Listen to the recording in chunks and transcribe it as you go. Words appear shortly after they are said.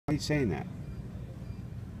Why are you saying that?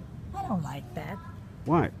 I don't like that.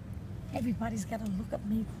 What? Everybody's got to look at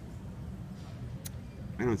me.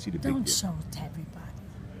 I don't see the big deal. Don't show it to everybody.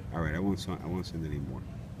 All right, I won't send any more.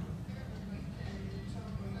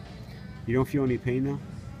 You don't feel any pain now?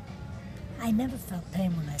 I never felt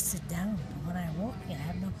pain when I sit down, but when I walk, I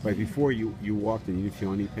have no pain. But before you walked and you didn't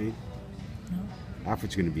feel any pain? No.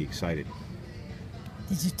 Alfred's going to be excited.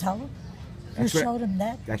 Did you tell him? That's You showed him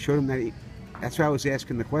that? I showed him that. That's why I was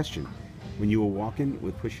asking the question. When you were walking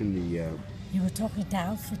with pushing the... You were talking to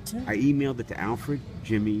Alfred too? I emailed it to Alfred,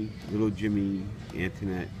 Jimmy, little Jimmy,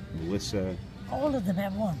 Antoinette, Melissa. All of them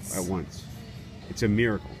at once? At once. It's a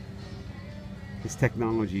miracle. This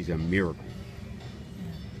technology is a miracle.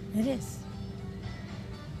 Yeah, it is.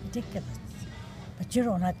 Ridiculous. But you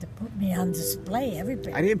don't have to put me on display,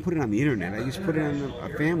 everybody. I didn't put it on the internet. I just put it on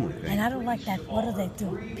a family thing. And I don't like that. What do they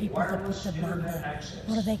do? People that put them on the...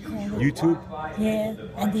 What do they call it? YouTube? Yeah.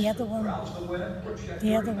 And the other one?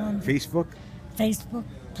 The other one? Facebook? Facebook?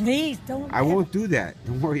 Please, don't... I won't do that.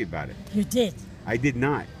 Don't worry about it. You did. I did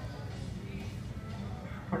not.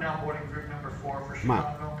 We're now boarding group number 4 for Ma.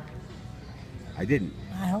 Chicago. I didn't.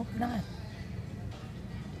 I hope not.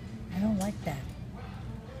 I don't like that.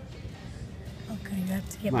 Okay, you have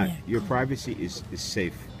to get Ma, me a your call. privacy is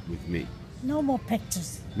safe with me. No more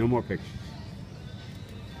pictures. No more pictures.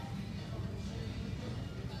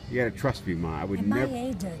 You gotta trust me, Ma. I would At never... my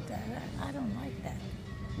age, I don't like that.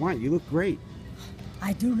 Why? You look great.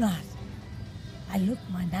 I do not. I look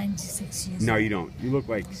my 96 years No, old. you don't. You look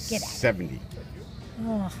like Get out. 70.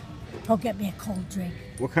 Oh, go get me a cold drink.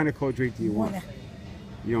 What kind of cold drink do you Water. want?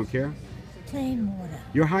 You don't care? Plain water.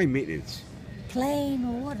 You're high maintenance.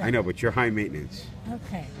 Plain water. I know, but you're high maintenance.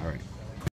 Okay. All right.